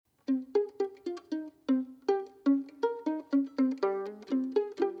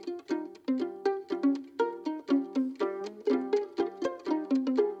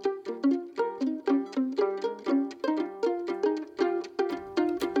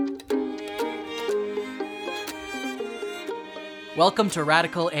Welcome to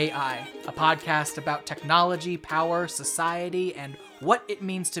Radical AI, a podcast about technology, power, society, and what it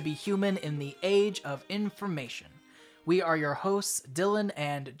means to be human in the age of information. We are your hosts, Dylan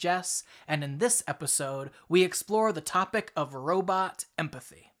and Jess, and in this episode, we explore the topic of robot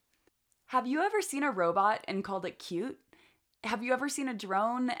empathy. Have you ever seen a robot and called it cute? Have you ever seen a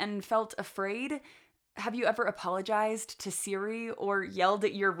drone and felt afraid? Have you ever apologized to Siri or yelled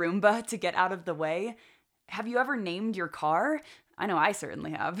at your Roomba to get out of the way? Have you ever named your car? I know I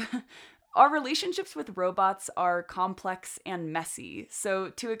certainly have. Our relationships with robots are complex and messy, so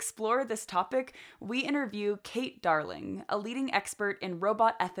to explore this topic, we interview Kate Darling, a leading expert in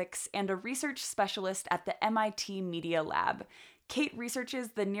robot ethics and a research specialist at the MIT Media Lab. Kate researches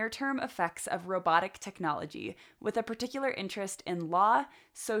the near-term effects of robotic technology, with a particular interest in law,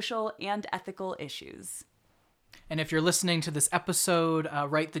 social, and ethical issues. And if you're listening to this episode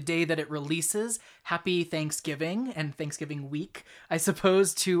right the day that it releases, happy Thanksgiving and Thanksgiving week, I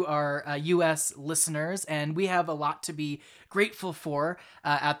suppose, to our U.S. listeners. And we have a lot to be grateful for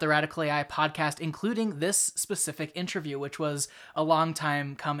at the Radical AI podcast, including this specific interview, which was a long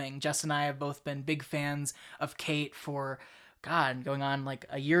time coming. Jess and I have both been big fans of Kate for going on like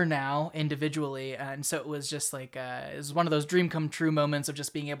a year now individually. And so it was just like, it was one of those dream come true moments of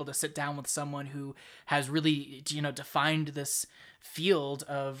just being able to sit down with someone who has really, defined this field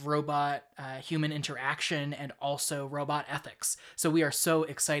of robot human interaction and also robot ethics. So we are so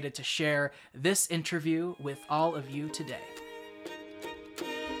excited to share this interview with all of you today.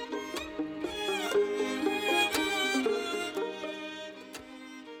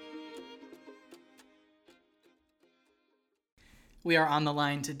 We are on the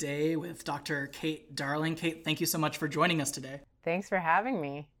line today with Dr. Kate Darling. Kate, thank you so much for joining us today. Thanks for having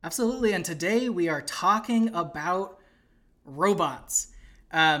me. Absolutely. And today we are talking about robots.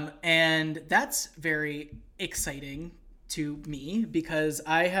 And that's very exciting to me because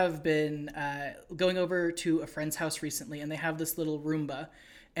I have been going over to a friend's house recently, and they have this little Roomba,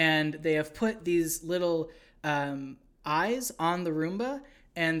 and they have put these little eyes on the Roomba,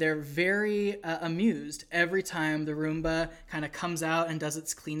 and they're very amused every time the Roomba kind of comes out and does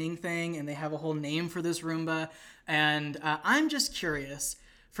its cleaning thing, and they have a whole name for this Roomba. And I'm just curious,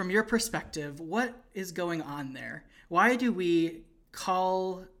 from your perspective, what is going on there? Why do we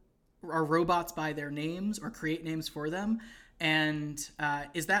call our robots by their names or create names for them? And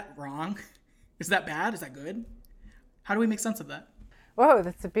is that wrong? Is that bad? Is that good? How do we make sense of that? Whoa,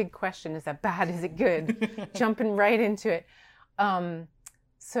 that's a big question. Is that bad? Is it good? Jumping right into it.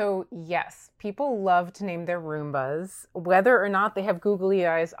 So yes, people love to name their Roombas, whether or not they have googly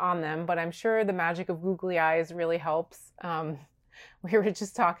eyes on them, but I'm sure the magic of googly eyes really helps. We were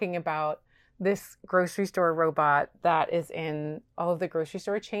just talking about this grocery store robot that is in all of the grocery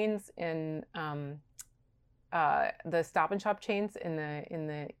store chains in the Stop and Shop chains in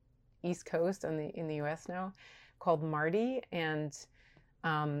the East Coast and in the US now, called Marty. And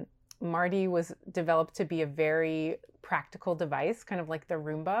Marty was developed to be a very practical device, kind of like the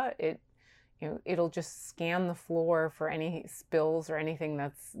Roomba. It'll just scan the floor for any spills or anything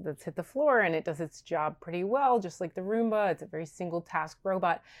that's hit the floor, and it does its job pretty well, just like the Roomba. It's a very single task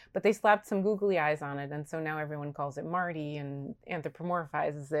robot, but they slapped some googly eyes on it, and so now everyone calls it Marty and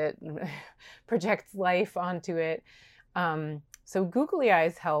anthropomorphizes it, and projects life onto it. So googly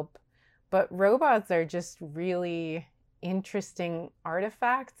eyes help, but robots are just really interesting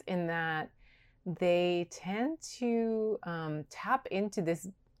artifacts in that they tend to tap into this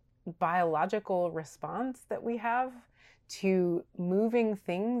biological response that we have to moving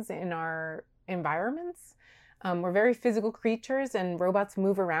things in our environments. We're very physical creatures, and robots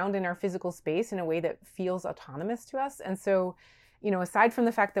move around in our physical space in a way that feels autonomous to us. And so, aside from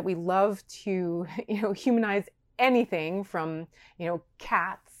the fact that we love to, humanize anything from,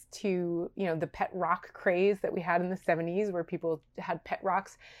 cats to, the pet rock craze that we had in the 70s, where people had pet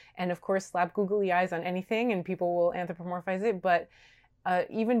rocks and of course slap googly eyes on anything and people will anthropomorphize it. But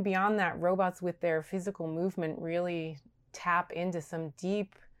even beyond that, robots with their physical movement really tap into some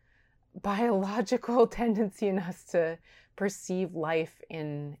deep biological tendency in us to perceive life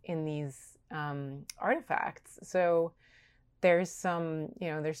in these artifacts. So there's some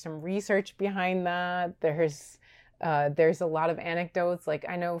research behind that. There's a lot of anecdotes. Like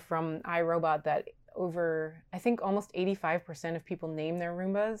I know from iRobot that I think almost 85% of people name their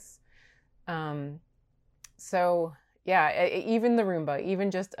Roombas. So yeah, even the Roomba, even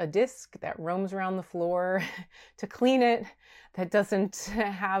just a disc that roams around the floor to clean it, that doesn't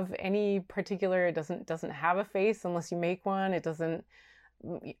have any particular, it doesn't have a face unless you make one. It doesn't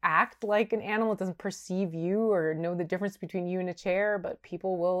act like an animal. It doesn't perceive you or know the difference between you and a chair, but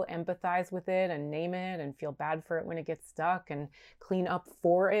people will empathize with it and name it and feel bad for it when it gets stuck and clean up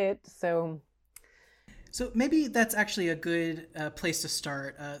for it. So maybe that's actually a good place to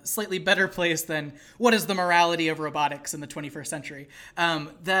start, a slightly better place than what is the morality of robotics in the 21st century.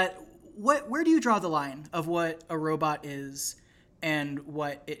 Where do you draw the line of what a robot is and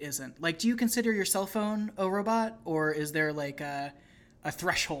what it isn't? Like, do you consider your cell phone a robot, or is there like a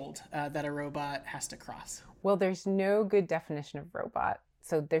threshold that a robot has to cross? Well, there's no good definition of robot.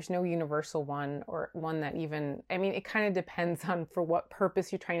 So there's no universal one, or one that even, I mean, it kind of depends on for what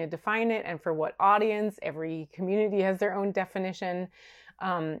purpose you're trying to define it and for what audience. Every community has their own definition.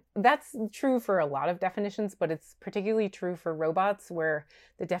 That's true for a lot of definitions, but it's particularly true for robots, where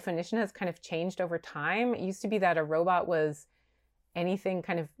the definition has kind of changed over time. It used to be that a robot was anything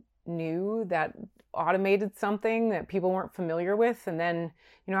kind of new that automated something that people weren't familiar with. And then,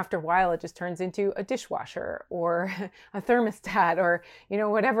 after a while, it just turns into a dishwasher or a thermostat or,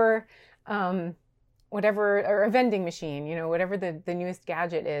 whatever, or a vending machine, whatever the newest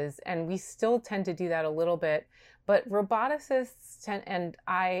gadget is. And we still tend to do that a little bit. But roboticists and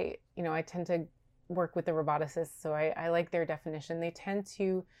I tend to work with the roboticists, so I like their definition. They tend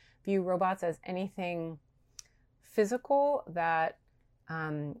to view robots as anything physical that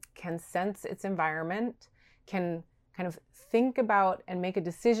can sense its environment, can kind of think about and make a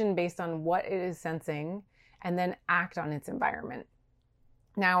decision based on what it is sensing, and then act on its environment.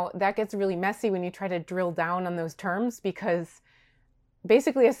 Now, that gets really messy when you try to drill down on those terms, because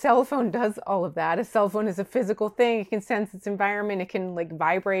basically a cell phone does all of that. A cell phone is a physical thing. It can sense its environment. It can like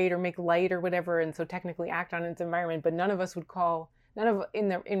vibrate or make light or whatever, and so technically act on its environment. But in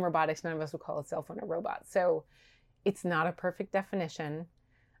robotics, none of us would call a cell phone a robot. So it's not a perfect definition.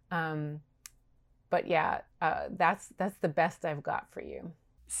 But yeah, that's the best I've got for you.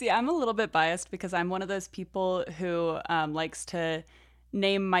 See, I'm a little bit biased because I'm one of those people who likes to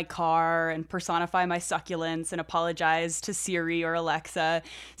name my car and personify my succulents and apologize to Siri or Alexa.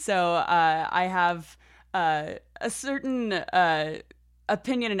 So I have a certain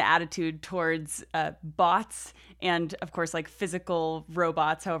opinion and attitude towards bots and, of course, like physical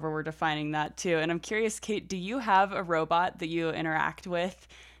robots, however we're defining that too. And I'm curious, Kate, do you have a robot that you interact with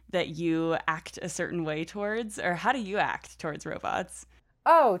that you act a certain way towards, or how do you act towards robots?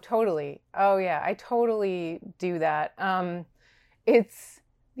 Oh, totally. Oh, yeah, I totally do that. I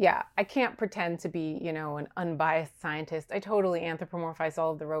can't pretend to be, an unbiased scientist. I totally anthropomorphize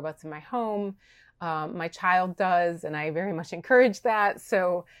all of the robots in my home. My child does, and I very much encourage that.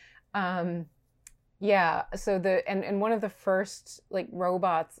 So, and one of the first like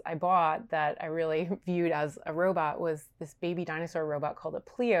robots I bought that I really viewed as a robot was this baby dinosaur robot called a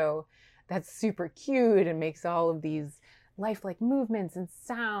Pleo that's super cute and makes all of these lifelike movements and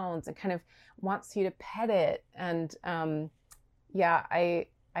sounds and kind of wants you to pet it. And I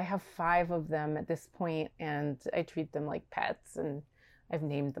have 5 of them at this point, and I treat them like pets, and I've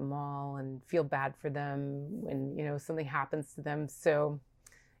named them all and feel bad for them when, something happens to them. So,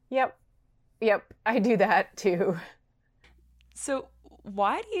 yep, I do that too. So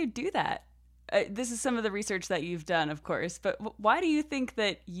why do you do that? This is some of the research that you've done, of course, but why do you think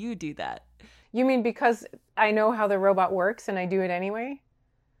that you do that? You mean because I know how the robot works and I do it anyway?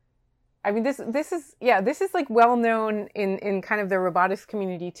 I mean, this is like well known in kind of the robotics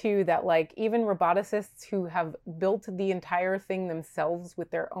community too, that like even roboticists who have built the entire thing themselves with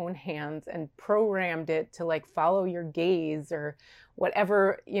their own hands and programmed it to like follow your gaze or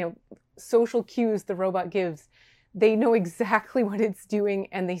whatever, social cues the robot gives, they know exactly what it's doing,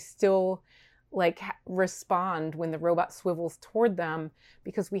 and they still like respond when the robot swivels toward them,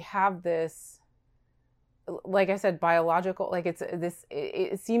 because we have this, like I said, biological, like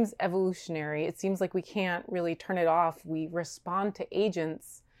it seems evolutionary. It seems like we can't really turn it off. We respond to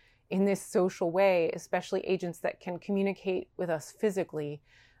agents in this social way, especially agents that can communicate with us physically.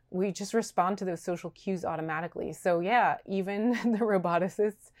 We just respond to those social cues automatically. So yeah, even the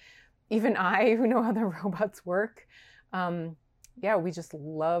roboticists, even I, who know how the robots work, we just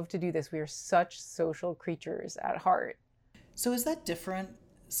love to do this. We are such social creatures at heart. So is that different,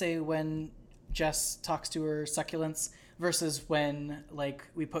 say, when Jess talks to her succulents versus when like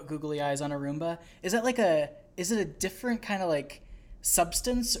we put googly eyes on a Roomba? Is it a different kind of like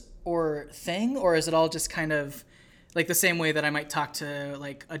substance or thing, or is it all just kind of like the same way that I might talk to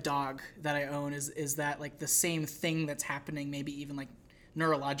like a dog that I own? Is that like the same thing that's happening, maybe even like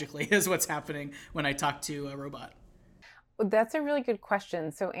neurologically, is what's happening when I talk to a robot? That's a really good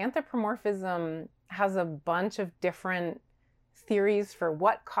question. So anthropomorphism has a bunch of different theories for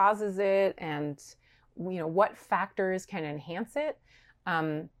what causes it and what factors can enhance it.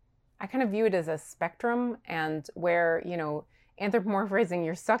 I kind of view it as a spectrum, and where, anthropomorphizing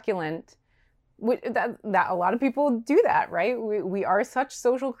your succulent, that a lot of people do that, right? We are such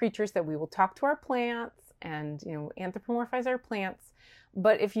social creatures that we will talk to our plants and, anthropomorphize our plants.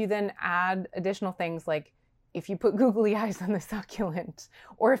 But if you then add additional things, like if you put googly eyes on the succulent,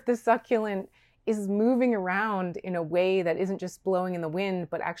 or if the succulent is moving around in a way that isn't just blowing in the wind,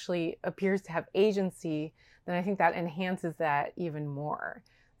 but actually appears to have agency, then I think that enhances that even more.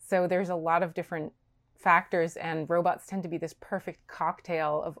 So there's a lot of different factors, and robots tend to be this perfect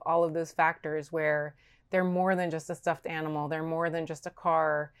cocktail of all of those factors, where they're more than just a stuffed animal, they're more than just a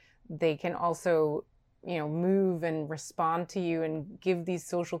car. They can also, move and respond to you and give these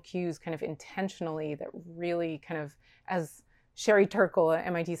social cues kind of intentionally, that really kind of, as Sherry Turkle, an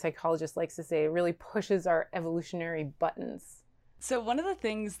MIT psychologist, likes to say, it really pushes our evolutionary buttons. So one of the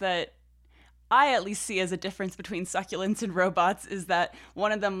things that I at least see as a difference between succulents and robots is that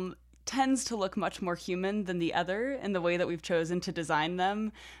one of them tends to look much more human than the other in the way that we've chosen to design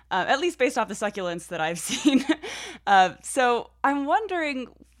them, at least based off the succulents that I've seen. So I'm wondering,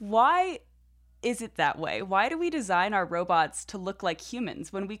 why is it that way? Why do we design our robots to look like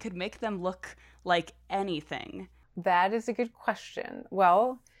humans when we could make them look like anything? That is a good question.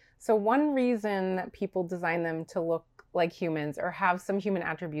 Well, so one reason that people design them to look like humans or have some human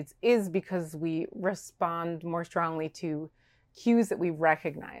attributes is because we respond more strongly to cues that we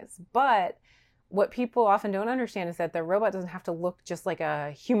recognize. But what people often don't understand is that the robot doesn't have to look just like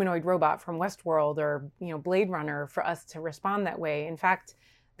a humanoid robot from Westworld or, Blade Runner for us to respond that way. In fact,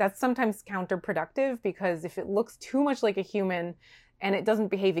 that's sometimes counterproductive, because if it looks too much like a human and it doesn't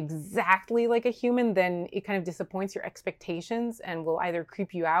behave exactly like a human, then it kind of disappoints your expectations and will either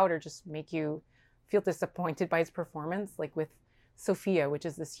creep you out or just make you feel disappointed by its performance, like with Sophia, which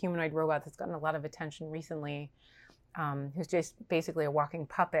is this humanoid robot that's gotten a lot of attention recently, who's just basically a walking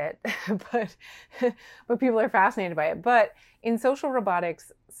puppet, but people are fascinated by it. But in social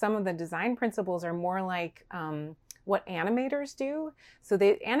robotics, some of the design principles are more like what animators do. So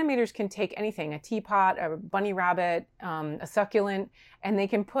the animators can take anything, a teapot, a bunny rabbit, a succulent, and they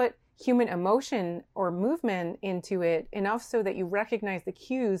can put human emotion or movement into it enough so that you recognize the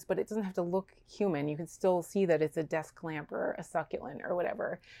cues, but it doesn't have to look human. You can still see that it's a desk lamp or a succulent or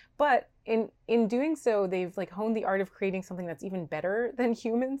whatever. But in doing so, they've honed the art of creating something that's even better than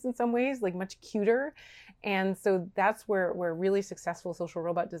humans in some ways, much cuter. And so that's where really successful social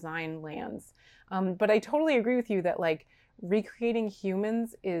robot design lands. But I totally agree with you that recreating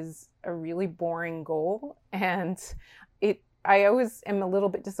humans is a really boring goal, and I always am a little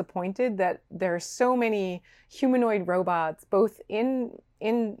bit disappointed that there are so many humanoid robots, both in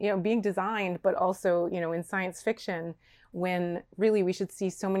being designed, but also in science fiction, when really we should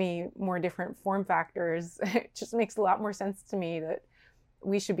see so many more different form factors. It just makes a lot more sense to me that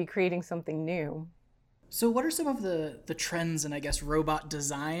we should be creating something new. So what are some of the trends in, I guess, robot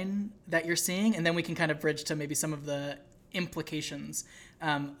design that you're seeing? And then we can kind of bridge to maybe some of the implications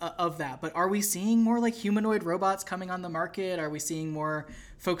of that. But are we seeing more humanoid robots coming on the market? Are we seeing more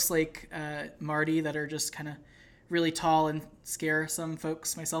folks like Marty that are just kind of really tall and scare some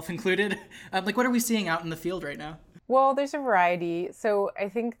folks, myself included? What are we seeing out in the field right now? Well, there's a variety. So I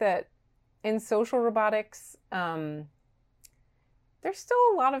think that in social robotics, there's still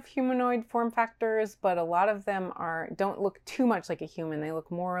a lot of humanoid form factors, but a lot of them don't look too much like a human. They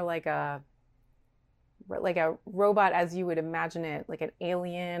look more like a robot as you would imagine it, like an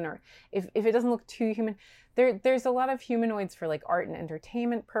alien, or if it doesn't look too human. There's a lot of humanoids for art and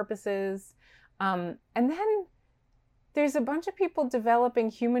entertainment purposes. And then there's a bunch of people developing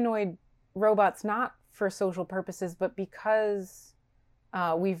humanoid robots not for social purposes, but because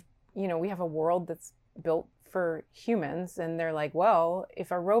we have a world that's built for humans, and they're like, well,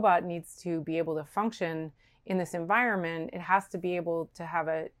 if a robot needs to be able to function in this environment, it has to be able to have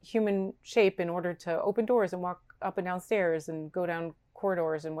a human shape in order to open doors and walk up and down stairs and go down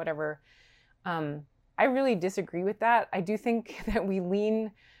corridors and whatever. I really disagree with that. I do think that we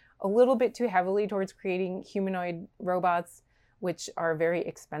lean a little bit too heavily towards creating humanoid robots, which are very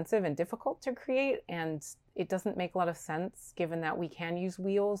expensive and difficult to create. And it doesn't make a lot of sense, given that we can use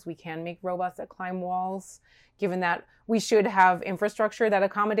wheels, we can make robots that climb walls, given that we should have infrastructure that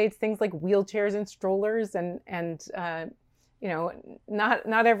accommodates things like wheelchairs and strollers, and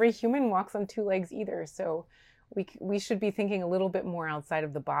not every human walks on two legs either. So we should be thinking a little bit more outside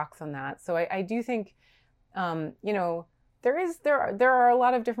of the box on that. So I do think, there are a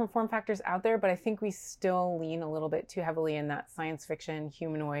lot of different form factors out there, but I think we still lean a little bit too heavily in that science fiction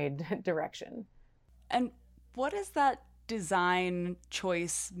humanoid direction. And what does that design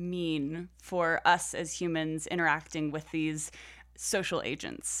choice mean for us as humans interacting with these social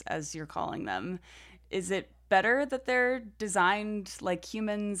agents, as you're calling them. Is it better that they're designed like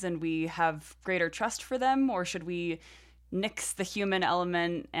humans and we have greater trust for them, or should we nix the human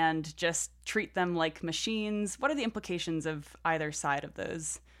element and just treat them like machines? What are the implications of either side of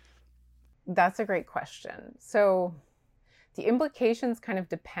those? That's a great question. So the implications kind of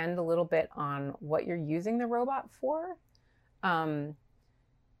depend a little bit on what you're using the robot for.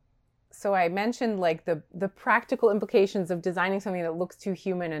 So I mentioned like the practical implications of designing something that looks too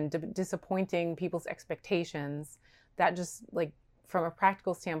human and disappointing people's expectations. That just, like, from a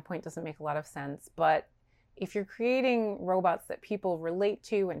practical standpoint, doesn't make a lot of sense. But if you're creating robots that people relate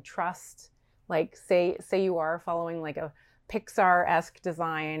to and trust, like say you are following like a Pixar-esque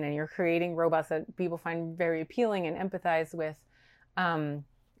design and you're creating robots that people find very appealing and empathize with,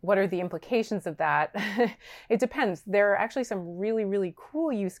 what are the implications of that? It depends. There are actually some really, really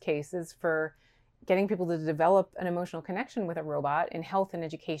cool use cases for getting people to develop an emotional connection with a robot in health and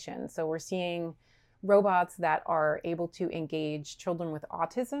education. So we're seeing robots that are able to engage children with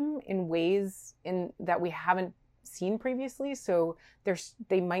autism in ways that we haven't seen previously. So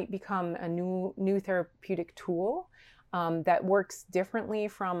they might become a new therapeutic tool that works differently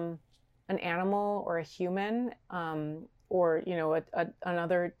from an animal or a human, or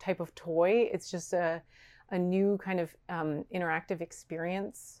another type of toy. It's just a new kind of interactive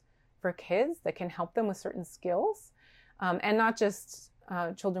experience for kids that can help them with certain skills, and not just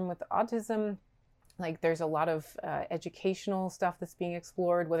children with autism. Like, there's a lot of educational stuff that's being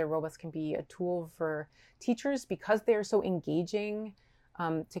explored, whether robots can be a tool for teachers because they are so engaging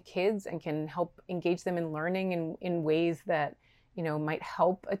to kids and can help engage them in learning in ways that might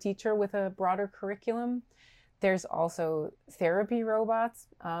help a teacher with a broader curriculum. There's also therapy robots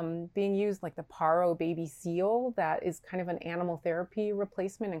being used, like the Paro baby seal, that is kind of an animal therapy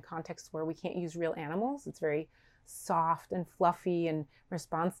replacement in contexts where we can't use real animals. It's very soft and fluffy and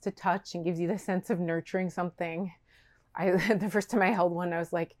responds to touch and gives you the sense of nurturing something. The first time I held one, I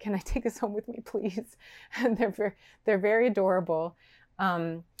was like, "Can I take this home with me, please?" And they're very adorable.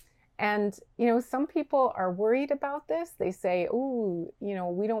 And, some people are worried about this. They say, "Oh,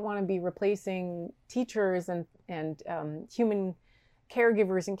 we don't want to be replacing teachers and human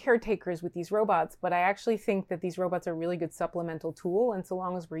caregivers and caretakers with these robots." But I actually think that these robots are a really good supplemental tool. And so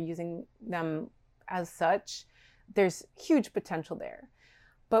long as we're using them as such, there's huge potential there.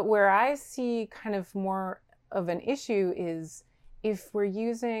 But where I see kind of more of an issue is if we're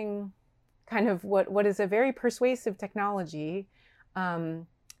using kind of what is a very persuasive technology,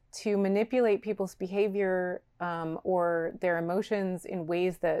 to manipulate people's behavior or their emotions in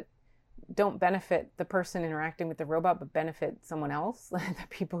ways that don't benefit the person interacting with the robot, but benefit someone else, the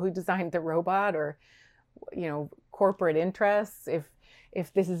people who designed the robot, or corporate interests.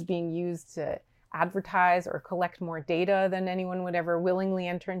 If this is being used to advertise or collect more data than anyone would ever willingly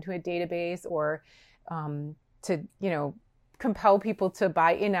enter into a database, or to compel people to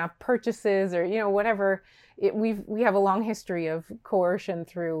buy in-app purchases, or whatever. We have a long history of coercion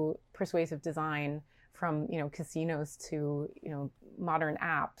through persuasive design, from casinos to modern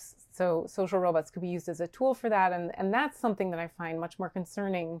apps. So social robots could be used as a tool for that, and that's something that I find much more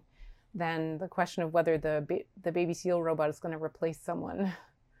concerning than the question of whether the baby seal robot is going to replace someone.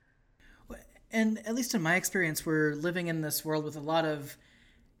 And at least in my experience, we're living in this world with a lot of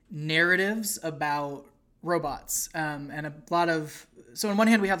narratives about robots, and a lot of, so on one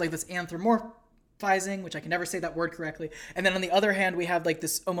hand we have like this anthropomorphizing, which I can never say that word correctly, and then on the other hand we have like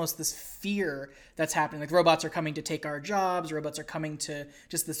this almost this fear that's happening, like robots are coming to take our jobs, robots are coming to,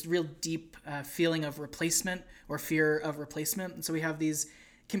 just this real deep feeling of replacement or fear of replacement. And so we have these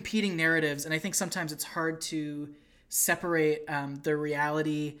competing narratives, and I think sometimes it's hard to separate the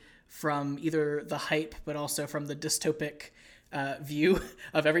reality from either the hype but also from the dystopic view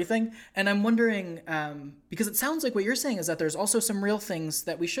of everything. And I'm wondering, because it sounds like what you're saying is that there's also some real things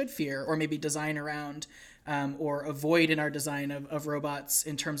that we should fear or maybe design around, or avoid in our design of robots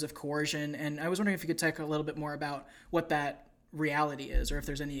in terms of coercion. And I was wondering if you could talk a little bit more about what that reality is, or if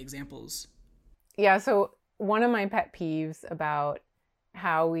there's any examples. Yeah, so one of my pet peeves about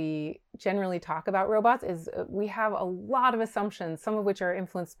how we generally talk about robots is we have a lot of assumptions, some of which are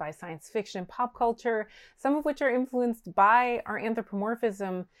influenced by science fiction and pop culture, some of which are influenced by our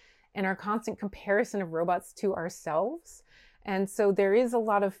anthropomorphism and our constant comparison of robots to ourselves. And so there is a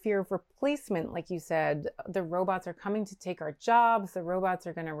lot of fear of replacement. Like you said, the robots are coming to take our jobs. The robots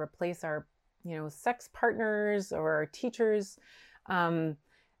are going to replace our,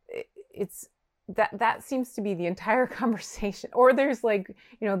 that seems to be the entire conversation. Or there's like,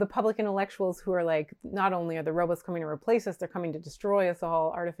 the public intellectuals who are like, not only are the robots coming to replace us, they're coming to destroy us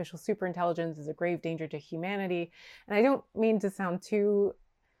all. Artificial superintelligence is a grave danger to humanity. And I don't mean to sound too,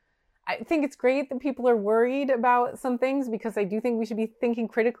 I think it's great that people are worried about some things, because I do think we should be thinking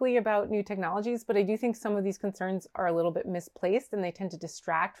critically about new technologies, but I do think some of these concerns are a little bit misplaced, and they tend to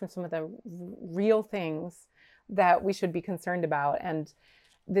distract from some of the real things that we should be concerned about. And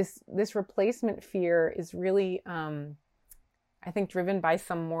this replacement fear is really, I think, driven by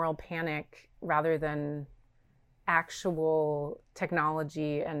some moral panic rather than actual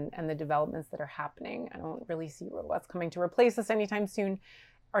technology and the developments that are happening. I don't really see robots coming to replace us anytime soon.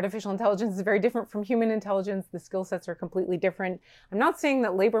 Artificial intelligence is very different from human intelligence. The skill sets are completely different. I'm not saying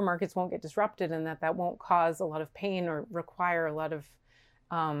that labor markets won't get disrupted and that won't cause a lot of pain or require a lot of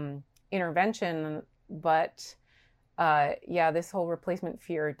intervention, but this whole replacement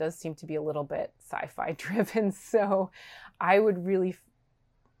fear does seem to be a little bit sci-fi driven. So I would really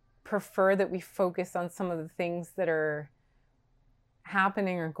prefer that we focus on some of the things that are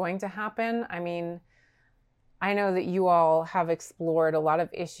happening or going to happen. I mean, I know that you all have explored a lot of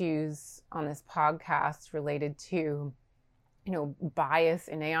issues on this podcast related to, bias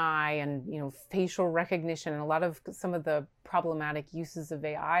in AI and, facial recognition, and a lot of some of the problematic uses of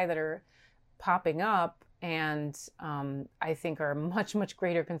AI that are popping up, and I think are much, much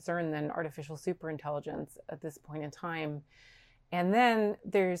greater concern than artificial superintelligence at this point in time. And then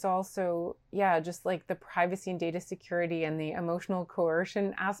there's also, just like the privacy and data security and the emotional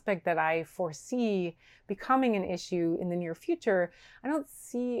coercion aspect that I foresee becoming an issue in the near future. I don't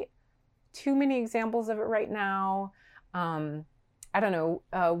see too many examples of it right now. I don't know,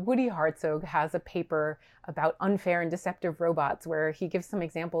 Woody Hartzog has a paper about unfair and deceptive robots where he gives some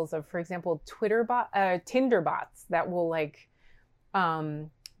examples of, for example, Tinder bots that will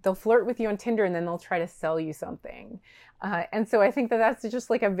they'll flirt with you on Tinder and then they'll try to sell you something. And so I think that that's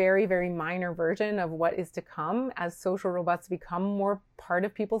just like a very, very minor version of what is to come as social robots become more part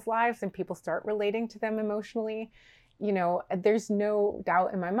of people's lives and people start relating to them emotionally. There's no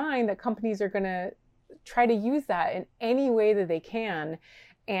doubt in my mind that companies are going to try to use that in any way that they can.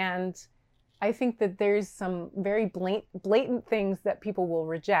 And I think that there's some very blatant things that people will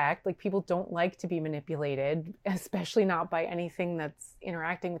reject. Like, people don't like to be manipulated, especially not by anything that's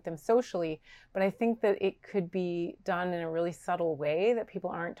interacting with them socially. But I think that it could be done in a really subtle way that people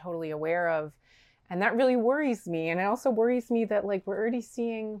aren't totally aware of. And that really worries me. And it also worries me that we're already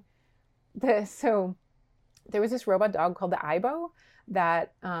seeing this. So there was this robot dog called the Aibo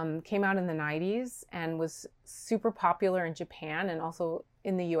that came out in the 90s and was super popular in Japan and also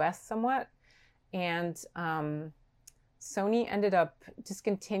in the US somewhat. And Sony ended up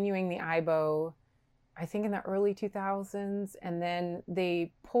discontinuing the Aibo, I think in the early 2000s. And then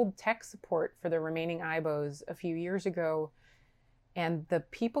they pulled tech support for the remaining Aibos a few years ago. And the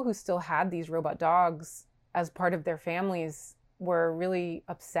people who still had these robot dogs as part of their families were really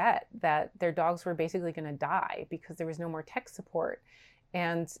upset that their dogs were basically going to die because there was no more tech support.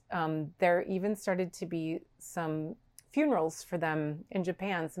 And there even started to be some funerals for them in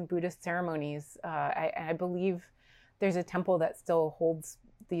Japan, some Buddhist ceremonies. I believe there's a temple that still holds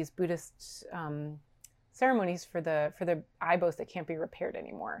these Buddhist ceremonies for the Aibos that can't be repaired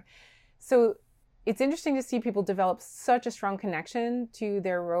anymore. So it's interesting to see people develop such a strong connection to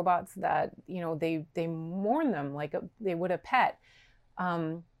their robots that, they mourn them like they would a pet.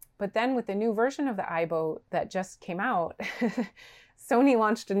 But then with the new version of the Aibo that just came out, Sony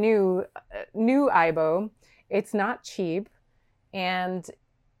launched a new Aibo. It's not cheap. And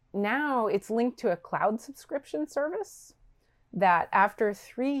now it's linked to a cloud subscription service that after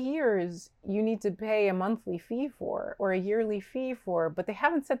 3 years, you need to pay a monthly fee for or a yearly fee for, but they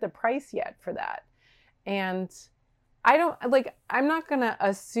haven't set the price yet for that. And I'm not going to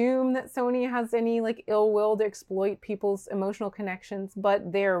assume that Sony has any ill will to exploit people's emotional connections,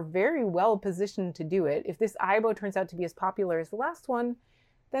 but they're very well positioned to do it. If this Aibo turns out to be as popular as the last one,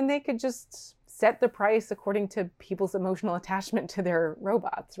 then they could just set the price according to people's emotional attachment to their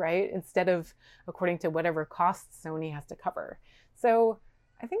robots, right? Instead of according to whatever costs Sony has to cover. So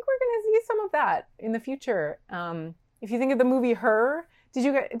I think we're going to see some of that in the future. If you think of the movie Her,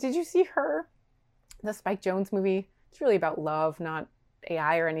 did you see Her? The Spike Jonze movie. It's really about love, not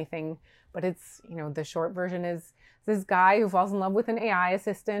AI or anything. But it's, the short version is this guy who falls in love with an AI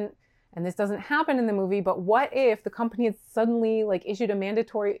assistant. And this doesn't happen in the movie, but what if the company had suddenly issued a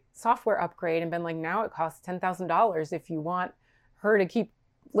mandatory software upgrade and been now it costs $10,000 if you want her to keep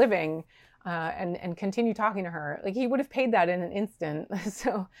living and continue talking to her. He would have paid that in an instant.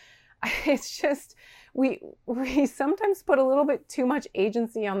 So it's just, we sometimes put a little bit too much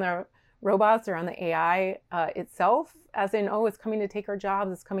agency on the robots or on the AI itself, as in, oh, it's coming to take our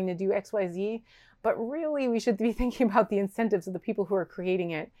jobs, it's coming to do X, Y, Z. But really, we should be thinking about the incentives of the people who are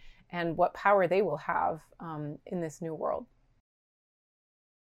creating it and what power they will have in this new world.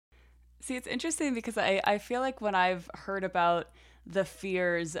 See, it's interesting because I feel like when I've heard about the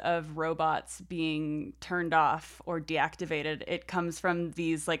fears of robots being turned off or deactivated, it comes from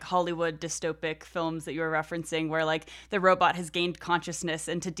these like Hollywood dystopic films that you were referencing, where like the robot has gained consciousness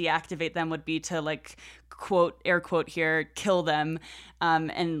and to deactivate them would be to like, quote, air quote here, kill them.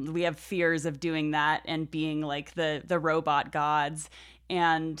 And we have fears of doing that and being like the robot gods.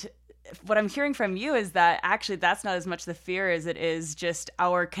 And what I'm hearing from you is that actually that's not as much the fear as it is just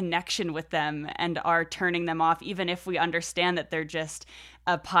our connection with them and our turning them off, even if we understand that they're just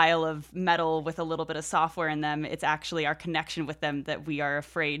a pile of metal with a little bit of software in them. It's actually our connection with them that we are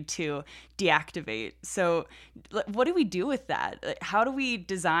afraid to deactivate. So what do we do with that? How do we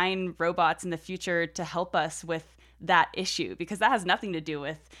design robots in the future to help us with that issue? Because that has nothing to do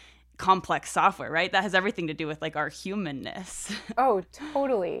with complex software, right? That has everything to do with like our humanness. Oh,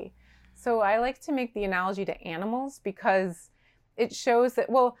 totally. So I like to make the analogy to animals because it shows that,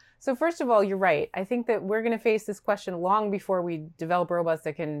 well, so first of all, you're right. I think that we're going to face this question long before we develop robots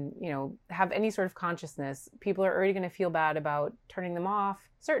that can, have any sort of consciousness. People are already going to feel bad about turning them off,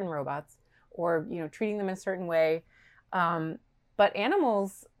 certain robots, or, treating them in a certain way. But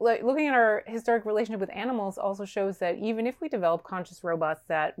animals, like looking at our historic relationship with animals also shows that even if we develop conscious robots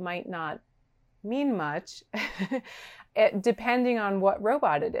that might not mean much, depending on what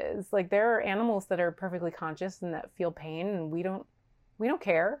robot it is. Like there are animals that are perfectly conscious and that feel pain, and we don't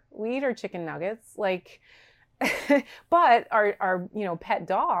care. We eat our chicken nuggets, like, but our pet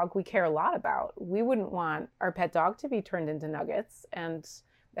dog we care a lot about. We wouldn't want our pet dog to be turned into nuggets, and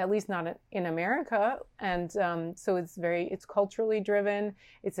at least not in America. And so it's culturally driven.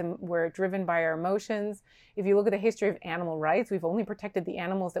 We're driven by our emotions. If you look at the history of animal rights, we've only protected the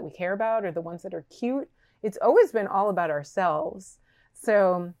animals that we care about or the ones that are cute. It's always been all about ourselves.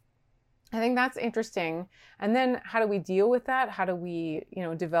 So I think that's interesting. And then how do we deal with that? How do we,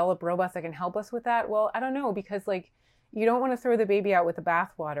 develop robots that can help us with that? Well, I don't know, because like you don't want to throw the baby out with the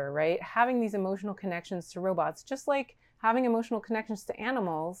bathwater, right? Having these emotional connections to robots, just like having emotional connections to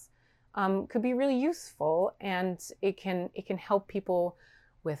animals, could be really useful, and it can help people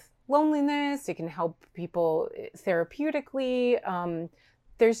with loneliness. It can help people therapeutically.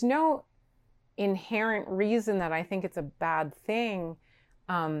 There's no inherent reason that I think it's a bad thing.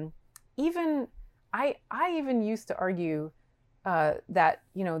 I even used to argue that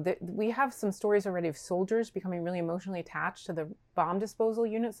we have some stories already of soldiers becoming really emotionally attached to the bomb disposal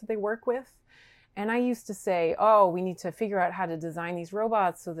units that they work with. And I used to say, oh, we need to figure out how to design these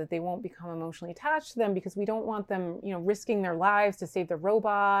robots so that they won't become emotionally attached to them, because we don't want them, risking their lives to save the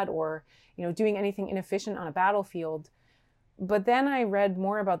robot or, doing anything inefficient on a battlefield. But then I read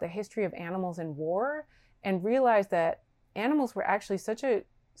more about the history of animals in war and realized that animals were actually such a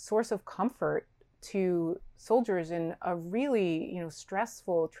source of comfort to soldiers in a really,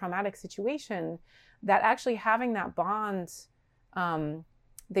 stressful, traumatic situation, that actually having that bond,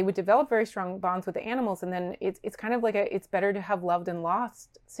 they would develop very strong bonds with the animals. And then it's kind of like it's better to have loved and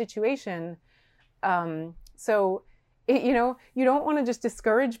lost situation. So, you don't want to just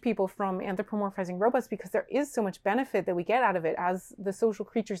discourage people from anthropomorphizing robots, because there is so much benefit that we get out of it as the social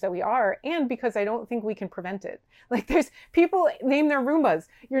creatures that we are. And because I don't think we can prevent it. Like there's people name their Roombas.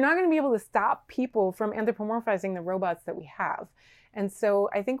 You're not going to be able to stop people from anthropomorphizing the robots that we have. And so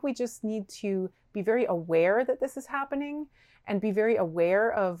I think we just need to be very aware that this is happening, and be very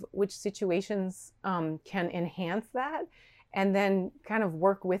aware of which situations can enhance that, and then kind of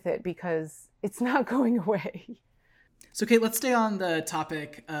work with it, because it's not going away. So, Kate, let's stay on the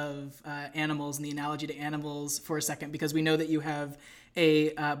topic of animals and the analogy to animals for a second, because we know that you have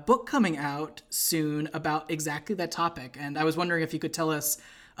a book coming out soon about exactly that topic. And I was wondering if you could tell us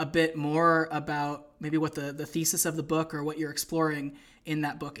a bit more about maybe what the thesis of the book or what you're exploring in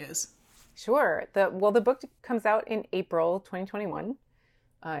that book is. Sure. The book comes out in April 2021.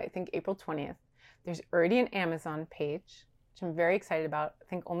 I think April 20th. There's already an Amazon page, which I'm very excited about. I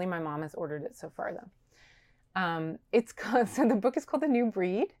think only my mom has ordered it so far, though. So the book is called The New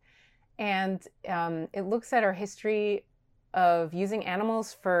Breed, and it looks at our history of using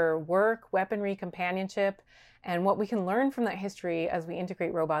animals for work, weaponry, companionship, and what we can learn from that history as we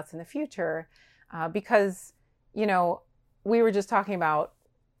integrate robots in the future. Because, we were just talking about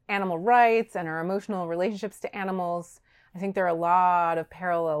animal rights and our emotional relationships to animals. I think there are a lot of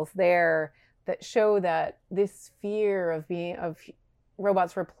parallels there that show that this fear of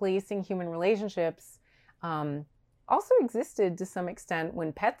robots replacing human relationships also existed to some extent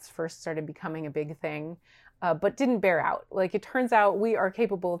when pets first started becoming a big thing, but didn't bear out. Like, it turns out we are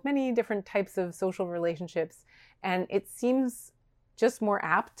capable of many different types of social relationships, and it seems just more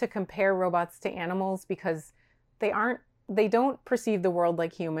apt to compare robots to animals because they don't perceive the world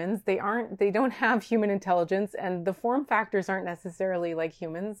like humans. They don't have human intelligence, and the form factors aren't necessarily like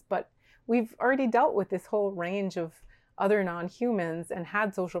humans, but we've already dealt with this whole range of other non-humans and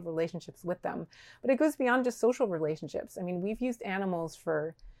had social relationships with them. But it goes beyond just social relationships. I mean, we've used animals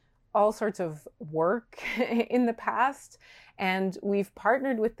for all sorts of work in the past, and we've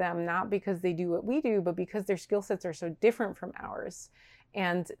partnered with them not because they do what we do, but because their skill sets are so different from ours.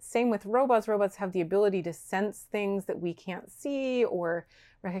 And same with robots. Robots have the ability to sense things that we can't see, or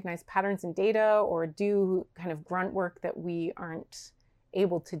recognize patterns in data, or do kind of grunt work that we aren't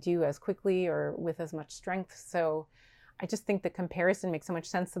able to do as quickly or with as much strength. So I just think the comparison makes so much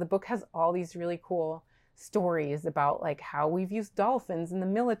sense. So the book has all these really cool stories about like how we've used dolphins in the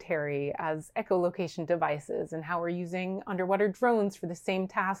military as echolocation devices, and how we're using underwater drones for the same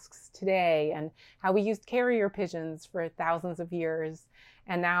tasks today, and how we used carrier pigeons for thousands of years.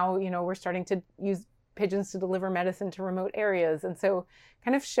 And now, we're starting to use pigeons to deliver medicine to remote areas. And so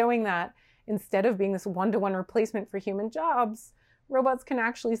kind of showing that instead of being this one-to-one replacement for human jobs, robots can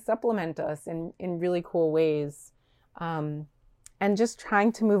actually supplement us in really cool ways. And just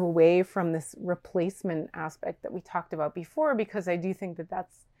trying to move away from this replacement aspect that we talked about before, because I do think that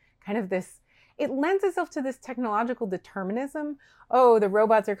that's kind of this, it lends itself to this technological determinism. Oh, the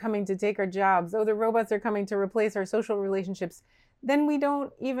robots are coming to take our jobs. Oh, the robots are coming to replace our social relationships. Then we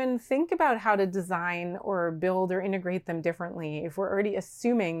don't even think about how to design or build or integrate them differently if we're already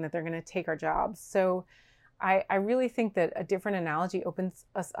assuming that they're going to take our jobs. So I really think that a different analogy opens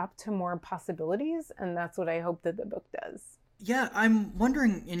us up to more possibilities, and that's what I hope that the book does. Yeah, I'm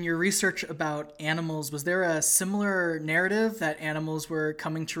wondering, in your research about animals, was there a similar narrative that animals were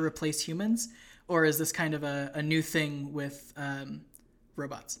coming to replace humans? Or is this kind of a new thing with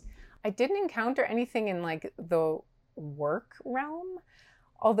robots? I didn't encounter anything in like the work realm,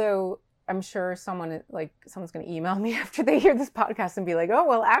 although I'm sure someone's going to email me after they hear this podcast and be like, oh,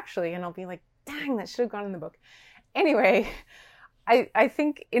 well, actually, and I'll be like, dang, that should have gone in the book. Anyway, I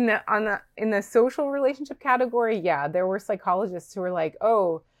think in the social relationship category, yeah, there were psychologists who were like,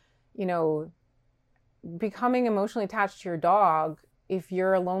 oh, becoming emotionally attached to your dog, if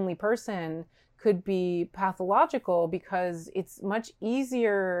you're a lonely person, could be pathological because it's much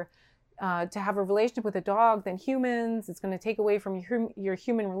easier to have a relationship with a dog than humans. It's going to take away from your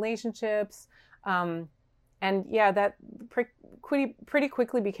human relationships. And yeah, that pretty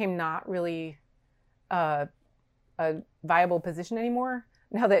quickly became not really a viable position anymore.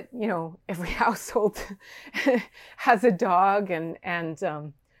 Now that, every household has a dog, and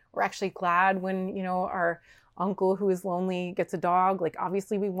we're actually glad when, our uncle who is lonely gets a dog. Like,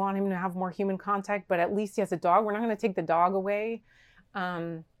 obviously we want him to have more human contact, but at least he has a dog. We're not going to take the dog away.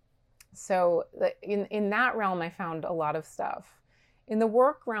 So in that realm, I found a lot of stuff. In the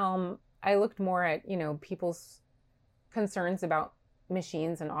work realm, I looked more at, people's concerns about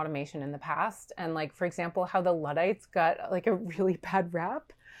machines and automation in the past. And like, for example, how the Luddites got like a really bad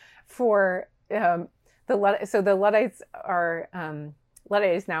rap for the Luddites are,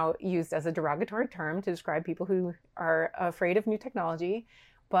 Luddite is now used as a derogatory term to describe people who are afraid of new technology.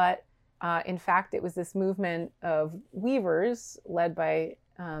 But in fact, it was this movement of weavers led by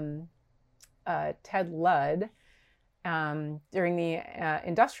Ted Ludd during the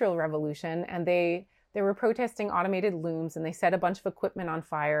Industrial Revolution, and they were protesting automated looms, and they set a bunch of equipment on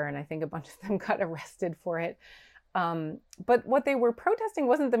fire, and I think a bunch of them got arrested for it. But what they were protesting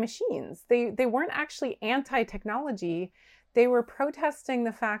wasn't the machines. They weren't actually anti-technology. They were protesting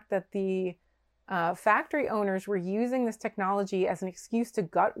the fact that the factory owners were using this technology as an excuse to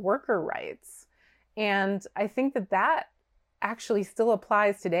gut worker rights. And I think that actually still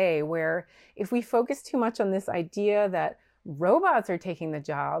applies today, where if we focus too much on this idea that robots are taking the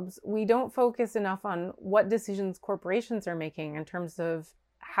jobs, we don't focus enough on what decisions corporations are making in terms of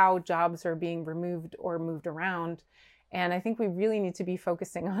how jobs are being removed or moved around. And I think we really need to be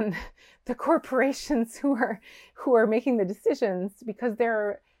focusing on the corporations who are making the decisions, because there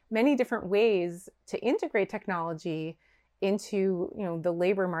are many different ways to integrate technology into, the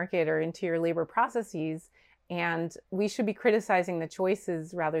labor market or into your labor processes. And we should be criticizing the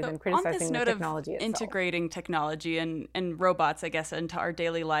choices rather than criticizing the technology itself. Integrating technology and robots, I guess, into our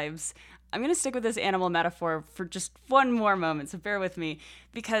daily lives, I'm going to stick with this animal metaphor for just one more moment, so bear with me,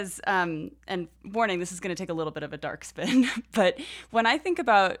 because, and warning, this is going to take a little bit of a dark spin, but when I think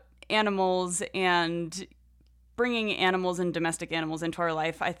about animals and bringing animals and domestic animals into our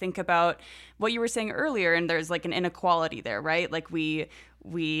life, I think about what you were saying earlier, and there's like an inequality there, right? Like we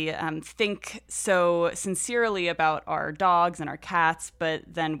think so sincerely about our dogs and our cats, but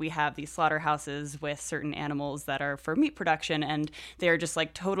then we have these slaughterhouses with certain animals that are for meat production, and they're just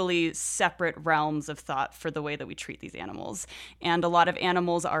like totally separate realms of thought for the way that we treat these animals. And a lot of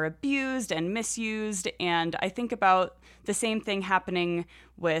animals are abused and misused, and I think about the same thing happening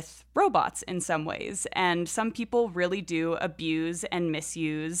with robots in some ways. And some people really do abuse and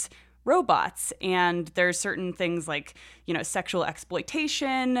misuse robots, and there's certain things like, you know, sexual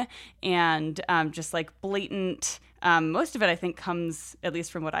exploitation and just like blatant most of it I think comes, at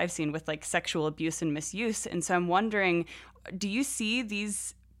least from what I've seen, with like sexual abuse and misuse. And so I'm wondering, do you see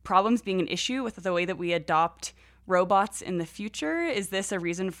these problems being an issue with the way that we adopt robots in the future? Is this a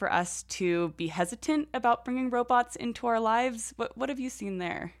reason for us to be hesitant about bringing robots into our lives? What have you seen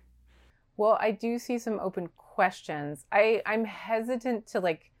there? Well, I do see some open questions. I'm hesitant to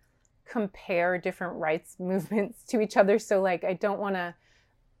like compare different rights movements to each other. So like, I don't want to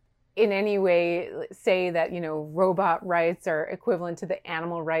in any way say that, you know, robot rights are equivalent to the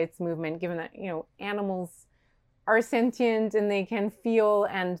animal rights movement, given that, you know, animals are sentient and they can feel,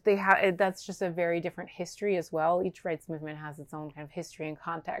 and they have, that's just a very different history as well. Each rights movement has its own kind of history and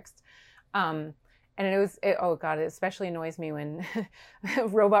context. Oh God, it especially annoys me when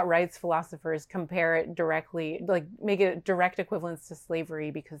robot rights philosophers compare it directly, like make it direct equivalence to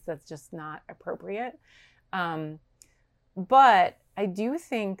slavery, because that's just not appropriate. But I do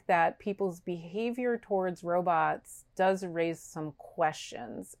think that people's behavior towards robots does raise some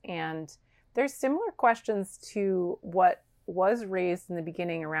questions. And there's similar questions to what was raised in the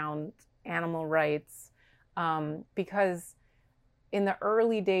beginning around animal rights, because in the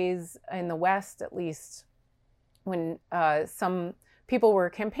early days, in the West at least, when some people were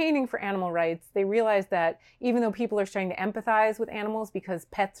campaigning for animal rights, they realized that even though people are starting to empathize with animals because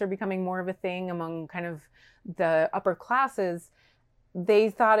pets are becoming more of a thing among kind of the upper classes, they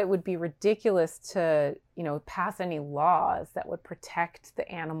thought it would be ridiculous to, you know, pass any laws that would protect the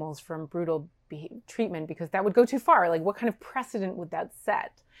animals from brutal treatment, because that would go too far. Like, what kind of precedent would that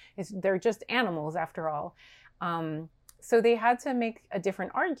set? They're just animals after all. So they had to make a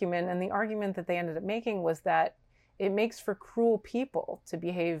different argument, and the argument that they ended up making was that it makes for cruel people to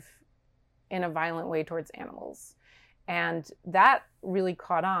behave in a violent way towards animals. And that really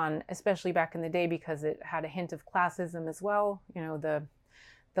caught on, especially back in the day, because it had a hint of classism as well. You know,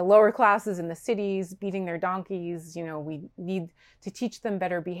 the lower classes in the cities beating their donkeys, you know, we need to teach them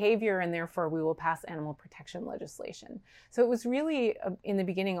better behavior, and therefore we will pass animal protection legislation. So it was really, in the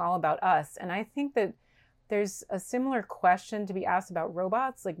beginning, all about us. And I think that there's a similar question to be asked about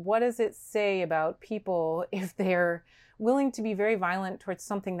robots. Like, what does it say about people if they're willing to be very violent towards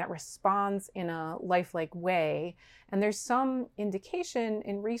something that responds in a lifelike way? And there's some indication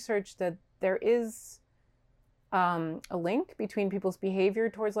in research that there is a link between people's behavior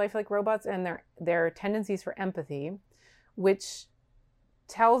towards lifelike robots and their tendencies for empathy, which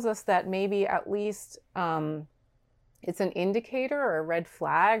tells us that maybe at least it's an indicator or a red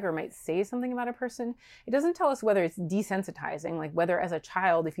flag, or might say something about a person. It doesn't tell us whether it's desensitizing, like whether as a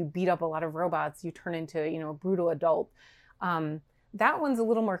child, if you beat up a lot of robots, you turn into, you know, a brutal adult. That one's a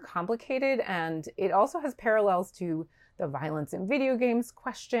little more complicated, and it also has parallels to the violence in video games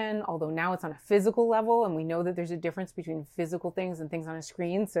question, although now it's on a physical level, and we know that there's a difference between physical things and things on a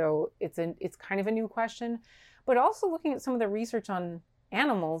screen, so it's kind of a new question. But also looking at some of the research on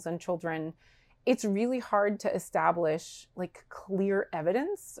animals and children, it's really hard to establish like clear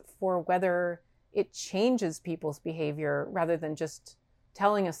evidence for whether it changes people's behavior rather than just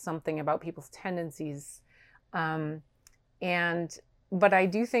telling us something about people's tendencies. But I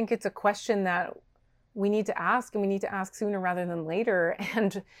do think it's a question that we need to ask, and we need to ask sooner rather than later.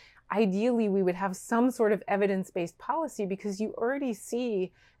 And ideally, we would have some sort of evidence-based policy, because you already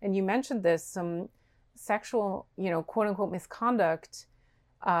see, and you mentioned this, some sexual, you know, quote unquote misconduct.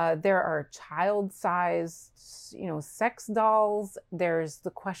 There are child-sized, you know, sex dolls. There's the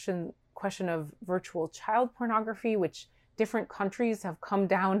question of virtual child pornography, which different countries have come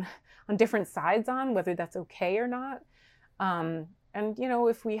down on different sides on, whether that's okay or not. And, you know,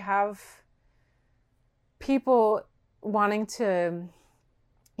 if we have people wanting to,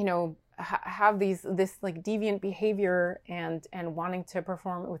 you know, have this like deviant behavior and wanting to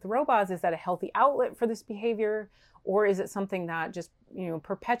perform it with robots, is that a healthy outlet for this behavior? Or is it something that just, you know,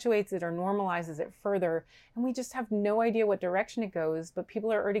 perpetuates it or normalizes it further? And we just have no idea what direction it goes, but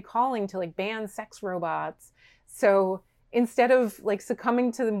people are already calling to like ban sex robots. So instead of like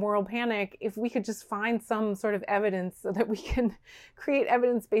succumbing to the moral panic, if we could just find some sort of evidence so that we can create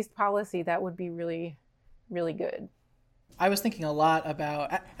evidence-based policy, that would be really, really good. I was thinking a lot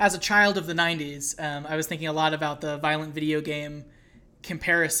about, as a child of the 90s, I was thinking a lot about the violent video game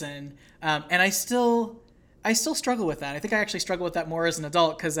comparison. And I still struggle with that. I think I actually struggle with that more as an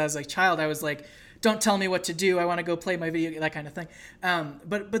adult, because as a child, I was like, don't tell me what to do. I want to go play my video game, that kind of thing.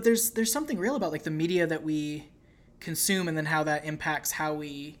 But there's something real about like the media that we consume, and then how that impacts how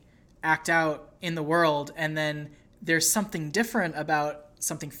we act out in the world. And then there's something different about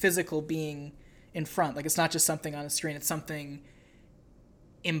something physical being in front. Like, it's not just something on a screen, it's something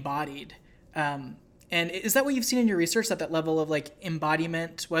embodied. And is that what you've seen in your research, that level of like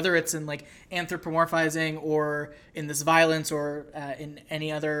embodiment, whether it's in like anthropomorphizing or in this violence or in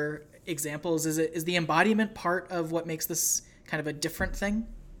any other examples? Is the embodiment part of what makes this kind of a different thing?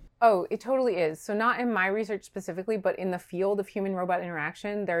 Oh, it totally is. So not in my research specifically, but in the field of human-robot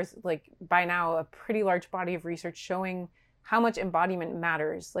interaction, there's like by now a pretty large body of research showing how much embodiment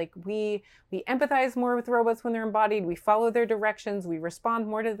matters. Like we empathize more with robots when they're embodied. We follow their directions. We respond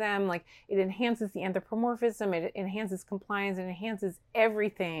more to them. Like, it enhances the anthropomorphism. It enhances compliance. It enhances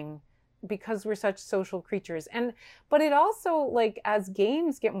everything because we're such social creatures. But it also, like, as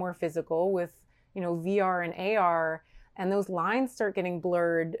games get more physical with, VR and AR, and those lines start getting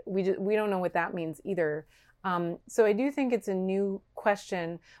blurred, we don't know what that means either. So I do think it's a new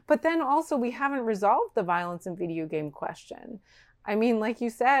question, but then also we haven't resolved the violence in video game question. I mean, like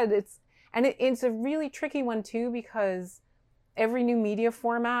you said, it's a really tricky one too, because every new media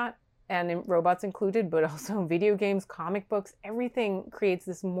format, and robots included, but also video games, comic books, everything creates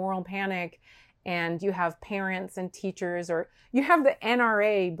this moral panic. And you have parents and teachers, or you have the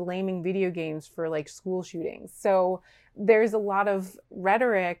NRA blaming video games for like school shootings. So there's a lot of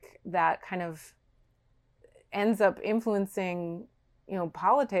rhetoric that kind of ends up influencing,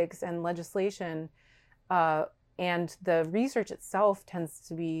 politics and legislation. And the research itself tends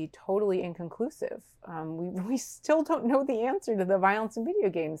to be totally inconclusive. We still don't know the answer to the violence in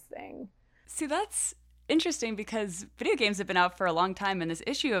video games thing. See, that's interesting, because video games have been out for a long time, and this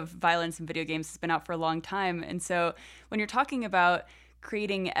issue of violence in video games has been out for a long time. And so when you're talking about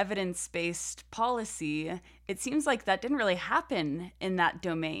creating evidence-based policy, it seems like that didn't really happen in that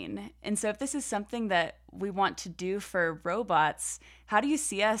domain. And so if this is something that we want to do for robots, how do you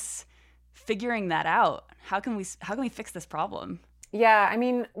see us figuring that out? How can we fix this problem? Yeah, I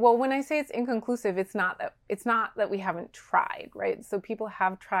mean, well, when I say it's inconclusive, it's not that we haven't tried, right? So people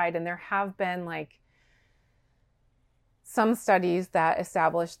have tried, and there have been like some studies that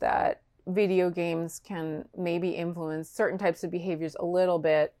establish that video games can maybe influence certain types of behaviors a little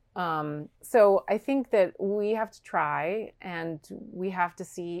bit. So I think that we have to try, and we have to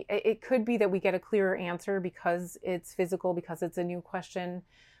see. It could be that we get a clearer answer because it's physical, because it's a new question.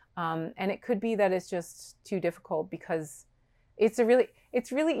 And it could be that it's just too difficult because it's really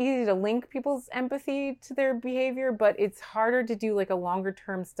easy to link people's empathy to their behavior, but it's harder to do like a longer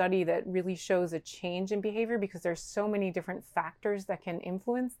term study that really shows a change in behavior, because there's so many different factors that can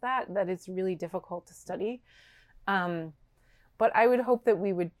influence that it's really difficult to study. But I would hope that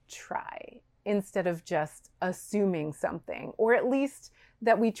we would try instead of just assuming something, or at least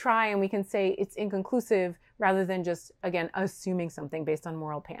that we try and we can say it's inconclusive rather than just, again, assuming something based on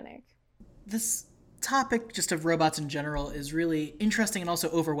moral panic. This topic just of robots in general is really interesting and also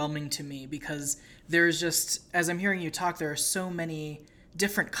overwhelming to me, because there's just, as I'm hearing you talk, there are so many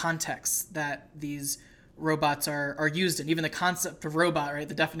different contexts that these robots are used in. Even the concept of robot, right?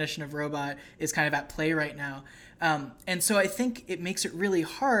 The definition of robot is kind of at play right now. And so I think it makes it really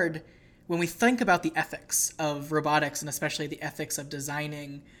hard when we think about the ethics of robotics, and especially the ethics of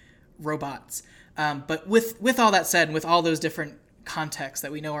designing robots. But with all that said, and with all those different contexts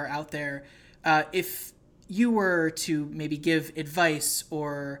that we know are out there, if you were to maybe give advice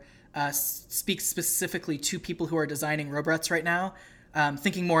or speak specifically to people who are designing robots right now,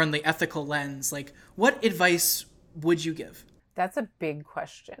 thinking more in the ethical lens, like, what advice would you give? That's a big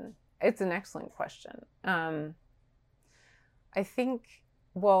question. It's an excellent question. I think,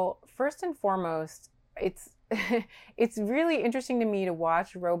 well, first and foremost, it's really interesting to me to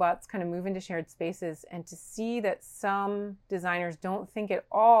watch robots kind of move into shared spaces, and to see that some designers don't think at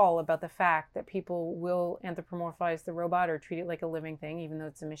all about the fact that people will anthropomorphize the robot or treat it like a living thing, even though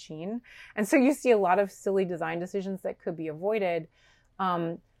it's a machine. And so you see a lot of silly design decisions that could be avoided.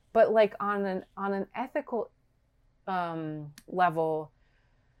 But like on an ethical level,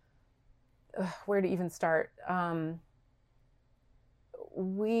 where to even start?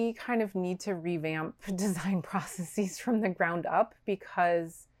 We kind of need to revamp design processes from the ground up,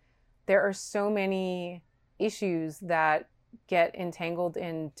 because there are so many issues that get entangled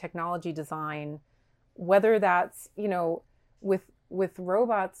in technology design, whether that's, with with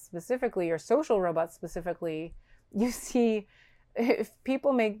robots specifically, or social robots specifically, you see if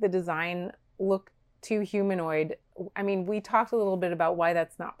people make the design look too humanoid. I mean, we talked a little bit about why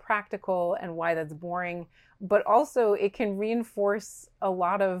that's not practical and why that's boring, but also it can reinforce a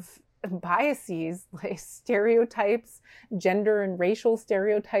lot of biases, like stereotypes, gender and racial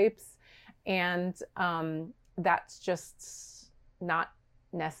stereotypes, and that's just not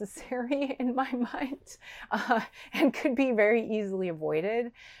necessary in my mind, and could be very easily avoided.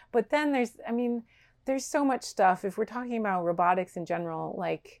 But then there's so much stuff. If we're talking about robotics in general,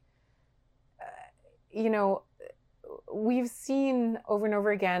 like, we've seen over and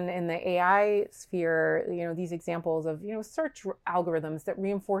over again in the AI sphere, these examples of, search algorithms that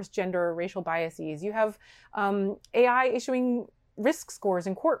reinforce gender or racial biases. You have AI issuing risk scores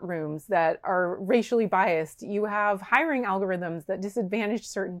in courtrooms that are racially biased. You have hiring algorithms that disadvantage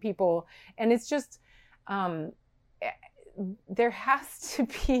certain people. And it's just, there has to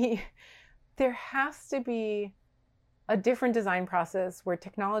be a different design process where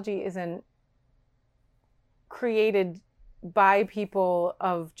technology isn't created by people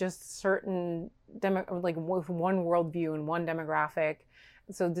of just certain like with one worldview and one demographic.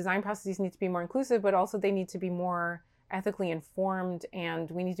 So design processes need to be more inclusive, but also they need to be more ethically informed,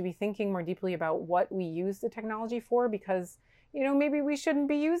 and we need to be thinking more deeply about what we use the technology for, because maybe we shouldn't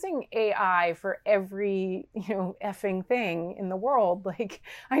be using AI for every effing thing in the world. Like,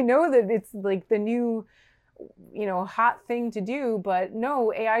 I know that it's like the new hot thing to do, but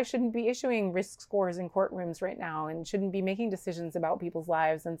no, AI shouldn't be issuing risk scores in courtrooms right now and shouldn't be making decisions about people's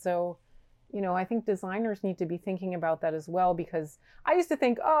lives. And so, I think designers need to be thinking about that as well, because I used to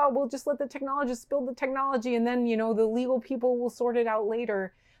think, oh, we'll just let the technologists build the technology and then, the legal people will sort it out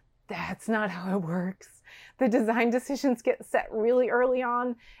later. That's not how it works. The design decisions get set really early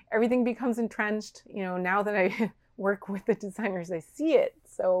on. Everything becomes entrenched. Now that I work with the designers, I see it.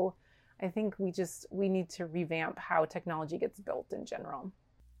 So I think we need to revamp how technology gets built in general.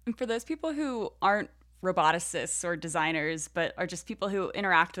 And for those people who aren't roboticists or designers, but are just people who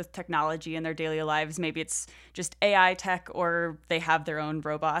interact with technology in their daily lives, maybe it's just AI tech or they have their own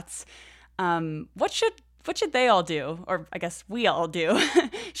robots, what should they all do? Or I guess we all do.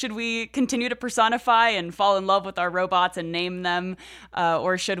 Should we continue to personify and fall in love with our robots and name them?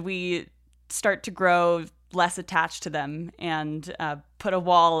 Or should we start to grow less attached to them and put a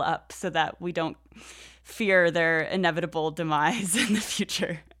wall up so that we don't fear their inevitable demise in the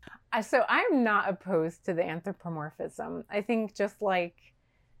future? So I'm not opposed to the anthropomorphism. I think just like,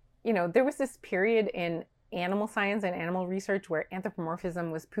 there was this period in animal science and animal research where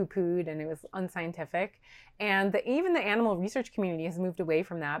anthropomorphism was poo-pooed and it was unscientific. And even the animal research community has moved away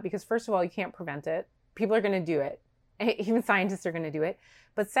from that because, first of all, you can't prevent it. People are going to do it. Even scientists are going to do it.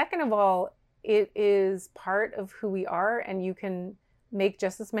 But second of all, it is part of who we are, and you can make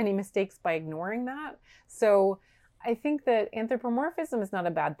just as many mistakes by ignoring that. So I think that anthropomorphism is not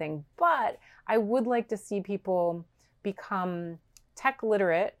a bad thing, but I would like to see people become tech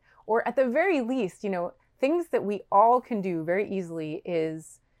literate, or at the very least, things that we all can do very easily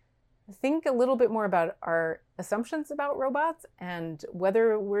is think a little bit more about our assumptions about robots and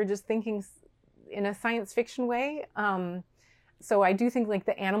whether we're just thinking in a science fiction way. So I do think like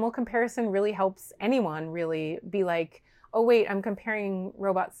the animal comparison really helps anyone really be like, oh wait, I'm comparing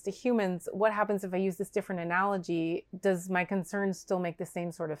robots to humans. What happens if I use this different analogy? Does my concerns still make the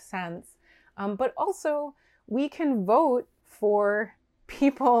same sort of sense? But also we can vote for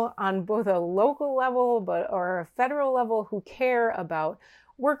people on both a local level or a federal level who care about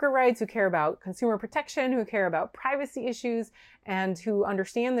worker rights, who care about consumer protection, who care about privacy issues, and who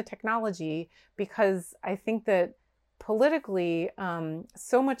understand the technology, because I think that politically,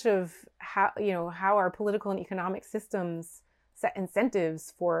 so much of how our political and economic systems set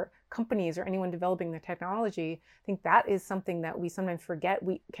incentives for companies or anyone developing the technology, I think that is something that we sometimes forget.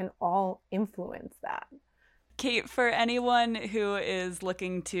 We can all influence that. Kate, for anyone who is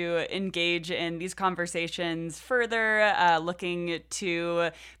looking to engage in these conversations further, looking to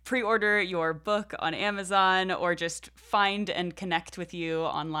pre-order your book on Amazon or just find and connect with you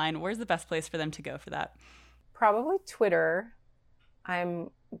online, where's the best place for them to go for that? Probably Twitter. I'm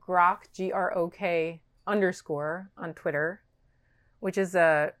Grok, Grok _ on Twitter, which is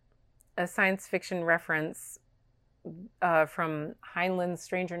a science fiction reference from Heinlein's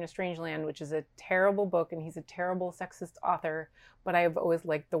Stranger in a Strange Land, which is a terrible book, and he's a terrible sexist author, but I've always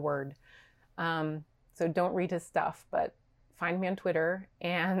liked the word. So don't read his stuff, but find me on Twitter,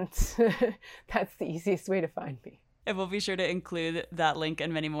 and that's the easiest way to find me. And we'll be sure to include that link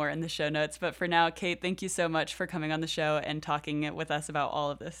and many more in the show notes. But for now, Kate, thank you so much for coming on the show and talking with us about all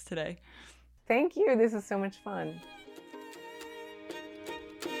of this today. Thank you. This is so much fun.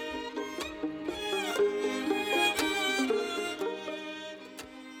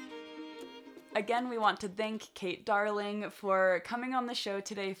 Again, we want to thank Kate Darling for coming on the show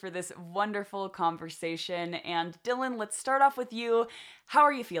today for this wonderful conversation. And Dylan, let's start off with you. How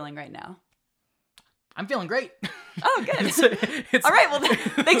are you feeling right now? I'm feeling great. Oh, good. All right. Well,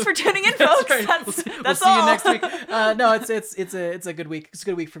 thanks for tuning in, folks. Right. That's we'll see you next week. No, it's a good week. It's a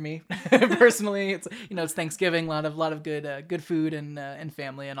good week for me personally. It's Thanksgiving, a lot of good food and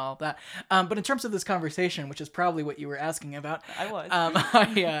family and all of that. But in terms of this conversation, which is probably what you were asking about, I was.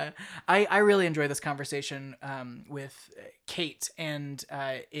 I really enjoy this conversation with Kate, and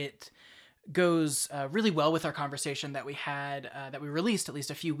it goes really well with our conversation that we had, that we released at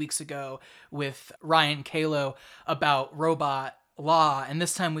least a few weeks ago with Ryan Kalo about robot law. And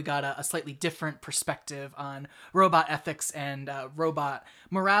this time we got a slightly different perspective on robot ethics and robot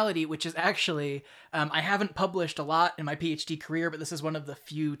morality, which is actually, I haven't published a lot in my PhD career, but this is one of the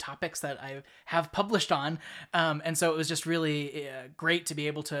few topics that I have published on. And so it was just really great to be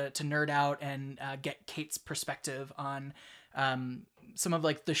able to nerd out and get Kate's perspective on some of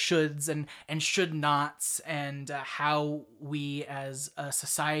like the shoulds and should nots, and how we as a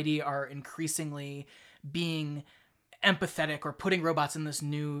society are increasingly being empathetic or putting robots in this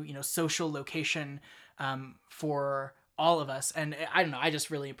new, social location for all of us. And I don't know, I just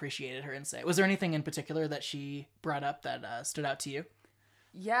really appreciated her insight. Was there anything in particular that she brought up that stood out to you?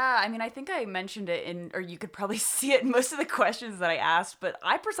 Yeah, I mean, I think I mentioned it or you could probably see it in most of the questions that I asked, but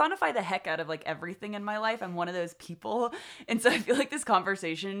I personify the heck out of like everything in my life. I'm one of those people. And so I feel like this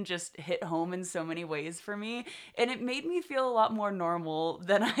conversation just hit home in so many ways for me. And it made me feel a lot more normal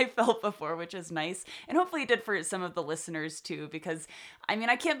than I felt before, which is nice. And hopefully it did for some of the listeners too, because I mean,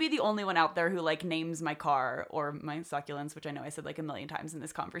 I can't be the only one out there who like names my car or my succulents, which I know I said like a million times in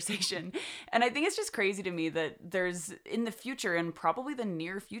this conversation. And I think it's just crazy to me that there's in the future, and probably the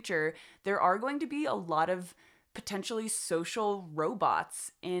near future, there are going to be a lot of potentially social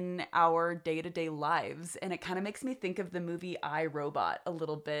robots in our day-to-day lives. And it kind of makes me think of the movie I, Robot a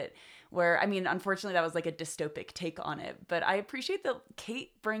little bit, where, I mean, unfortunately that was like a dystopic take on it, but I appreciate that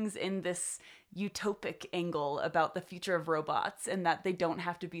Kate brings in this utopic angle about the future of robots, and that they don't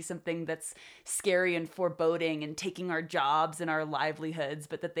have to be something that's scary and foreboding and taking our jobs and our livelihoods,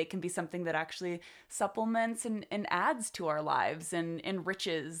 but that they can be something that actually supplements and adds to our lives and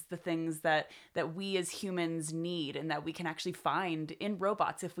enriches the things that we as humans need, and that we can actually find in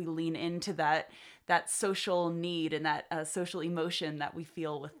robots if we lean into that social need and that social emotion that we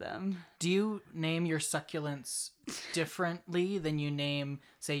feel with them. Do you name your succulents differently than you name,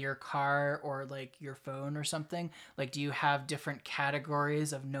 say, your car or like your phone or something? Like, do you have different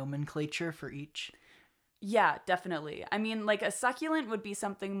categories of nomenclature for each? Yeah, definitely. I mean, like a succulent would be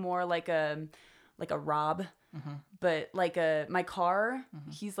something more like a Rob, but like my car,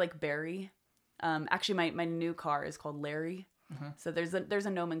 he's like Barry. Actually, my new car is called Larry. So there's a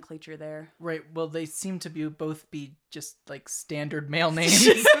nomenclature there. Right. Well, they seem to both be just like standard male names.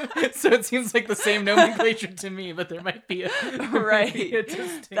 So it seems like the same nomenclature to me, but there might be a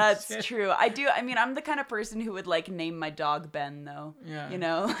distinction. That's true. I mean, I'm the kind of person who would like name my dog Ben though. Yeah.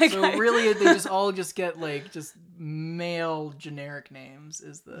 Like, so really they just all get like just male generic names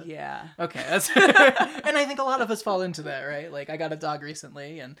is the... Yeah. Okay. That's and I think a lot of us fall into that, right? Like I got a dog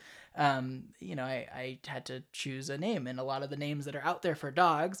recently, and I had to choose a name, and a lot of the names that are out there for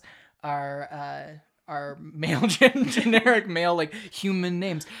dogs are male generic male, like human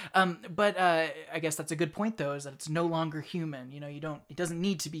names. But I guess that's a good point though, is that it's no longer human. It doesn't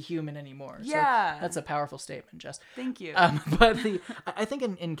need to be human anymore. Yeah. So that's a powerful statement, Jess. Thank you. But I think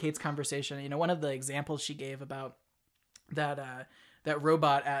in Kate's conversation, one of the examples she gave about that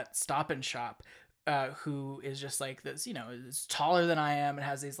robot at Stop and Shop, who is just like this, is taller than I am, and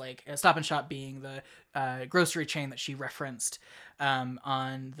has these like Stop and Shop being the grocery chain that she referenced in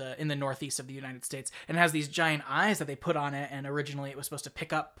the northeast of the United States, and it has these giant eyes that they put on it, and originally it was supposed to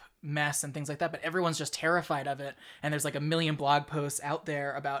pick up mess and things like that, but everyone's just terrified of it, and there's like 1 million blog posts out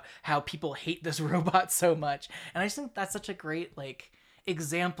there about how people hate this robot so much. And I just think that's such a great like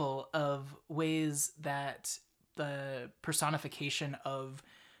example of ways that the personification of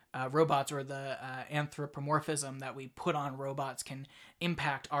robots, or the anthropomorphism that we put on robots, can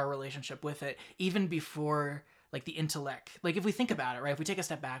impact our relationship with it, even before like the intellect. Like if we think about it, right? If we take a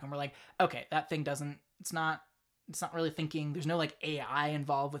step back and we're like, okay, that thing it's not really thinking. There's no like AI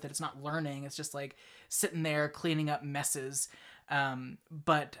involved with it. It's not learning. It's just like sitting there cleaning up messes.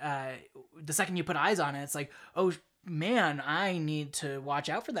 But the second you put eyes on it, it's like, oh man, I need to watch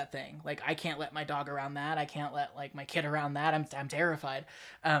out for that thing. Like I can't let my dog around that. I can't let like my kid around that. I'm terrified.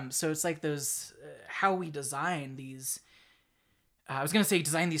 So it's like those how we design these I was going to say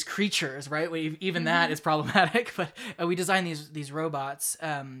design these creatures, right? Even that is problematic, but we design these robots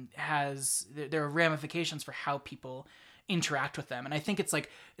there are ramifications for how people interact with them. And I think it's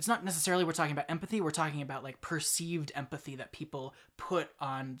not necessarily we're talking about empathy, we're talking about like perceived empathy that people put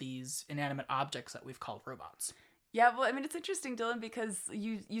on these inanimate objects that we've called robots. Yeah, well, I mean, it's interesting, Dylan, because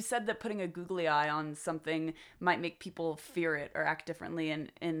you said that putting a googly eye on something might make people fear it or act differently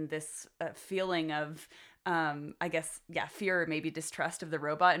in this feeling of I guess, fear or maybe distrust of the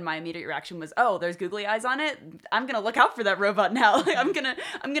robot. And my immediate reaction was, oh, there's googly eyes on it. I'm going to look out for that robot now. Like, I'm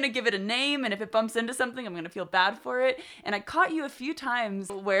going to give it a name. And if it bumps into something, I'm going to feel bad for it. And I caught you a few times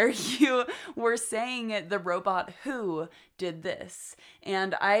where you were saying the robot who did this.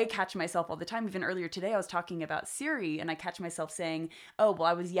 And I catch myself all the time. Even earlier today, I was talking about Siri and I catch myself saying, oh, well,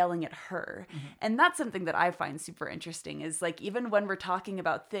 I was yelling at her. Mm-hmm. And that's something that I find super interesting is like, even when we're talking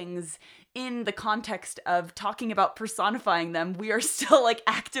about things in the context of talking about personifying them, we are still like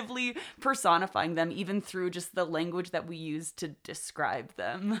actively personifying them, even through just the language that we use to describe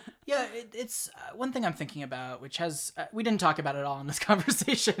them. Yeah, it's one thing I'm thinking about, which has, we didn't talk about it all in this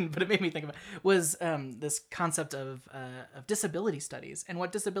conversation, but it made me think about, was this concept of disability studies and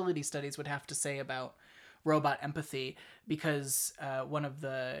what disability studies would have to say about robot empathy, because one of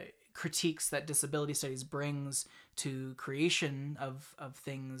the critiques that disability studies brings to creation of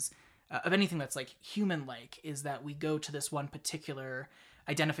things, of anything that's like human-like, is that we go to this one particular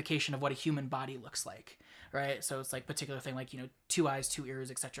identification of what a human body looks like, right? So it's like particular thing like, 2 eyes, 2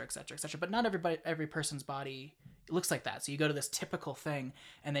 ears, et cetera, et cetera, et cetera. But not every person's body looks like that. So you go to this typical thing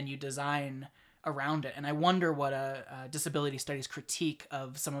and then you design around it. And I wonder what a disability studies critique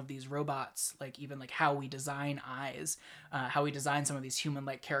of some of these robots, like even like how we design eyes, how we design some of these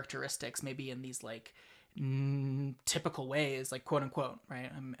human-like characteristics, maybe in these like typical ways, like quote unquote,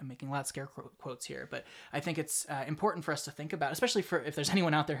 right? I'm making a lot of scare quotes here, but I think it's important for us to think about, especially for if there's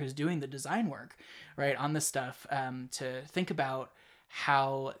anyone out there who's doing the design work, right, on this stuff, to think about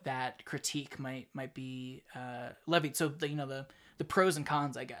how that critique might be levied. So the pros and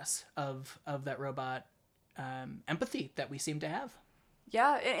cons, I guess, of that robot empathy that we seem to have.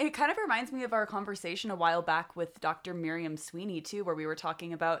 Yeah, it kind of reminds me of our conversation a while back with Dr. Miriam Sweeney, too, where we were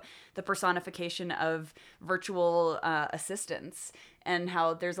talking about the personification of virtual assistants and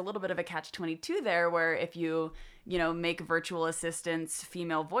how there's a little bit of a catch-22 there where if you make virtual assistants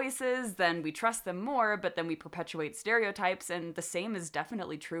female voices, then we trust them more, but then we perpetuate stereotypes. And the same is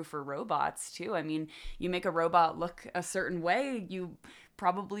definitely true for robots, too. I mean, you make a robot look a certain way, you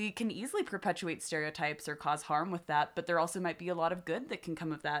probably can easily perpetuate stereotypes or cause harm with that, but there also might be a lot of good that can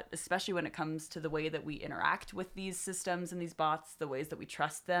come of that, especially when it comes to the way that we interact with these systems and these bots, the ways that we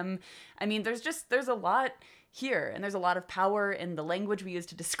trust them. I mean, there's a lot here, and there's a lot of power in the language we use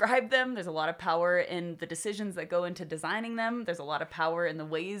to describe them. There's a lot of power in the decisions that go into designing them. There's a lot of power in the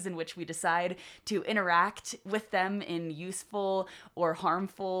ways in which we decide to interact with them in useful or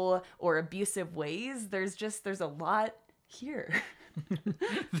harmful or abusive ways. There's a lot here.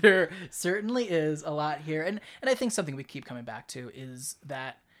 There certainly is a lot here. And I think something we keep coming back to is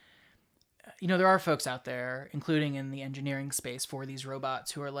that, there are folks out there, including in the engineering space for these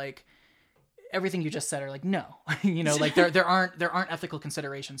robots, who are like, everything you just said are like, no, like there aren't ethical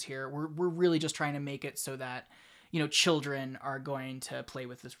considerations here. We're really just trying to make it so that, children are going to play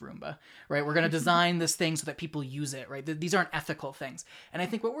with this Roomba, right? We're going to design this thing so that people use it, right? These aren't ethical things. And I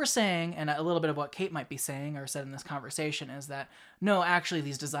think what we're saying, and a little bit of what Kate might be saying or said in this conversation, is that, no, actually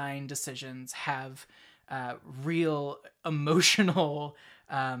these design decisions have real emotional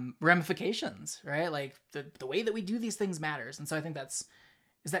ramifications, right? Like the way that we do these things matters. And so I think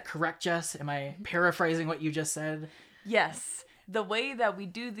is that correct, Jess? Am I paraphrasing what you just said? Yes. The way that we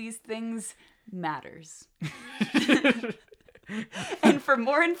do these things matters. And for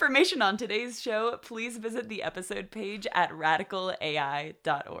more information on today's show, please visit the episode page at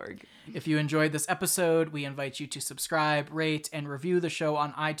radicalai.org. If you enjoyed this episode, we invite you to subscribe, rate, and review the show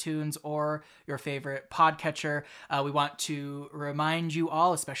on iTunes or your favorite podcatcher. We want to remind you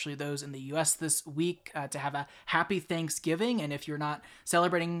all, especially those in the U.S. this week, to have a happy Thanksgiving. And if you're not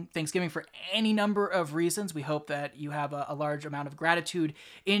celebrating Thanksgiving for any number of reasons, we hope that you have a large amount of gratitude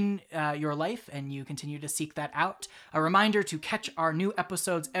in your life and you continue to seek that out. A reminder to catch our new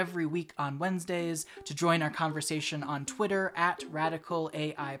episodes every week on Wednesdays, to join our conversation on Twitter at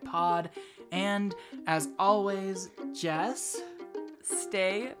RadicalAIPod. And as always, Jess,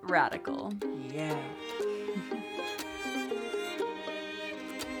 stay radical. Yeah.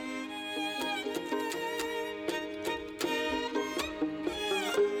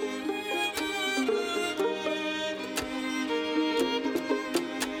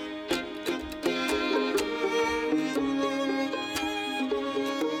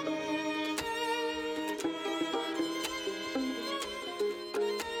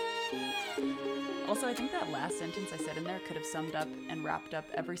 I think that last sentence I said in there could have summed up and wrapped up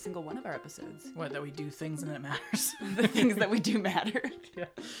every single one of our episodes. What, that we do things and it matters? The things that we do matter. Yeah.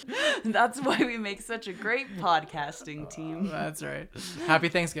 That's why we make such a great podcasting team. That's right. Happy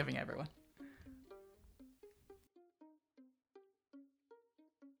Thanksgiving, everyone.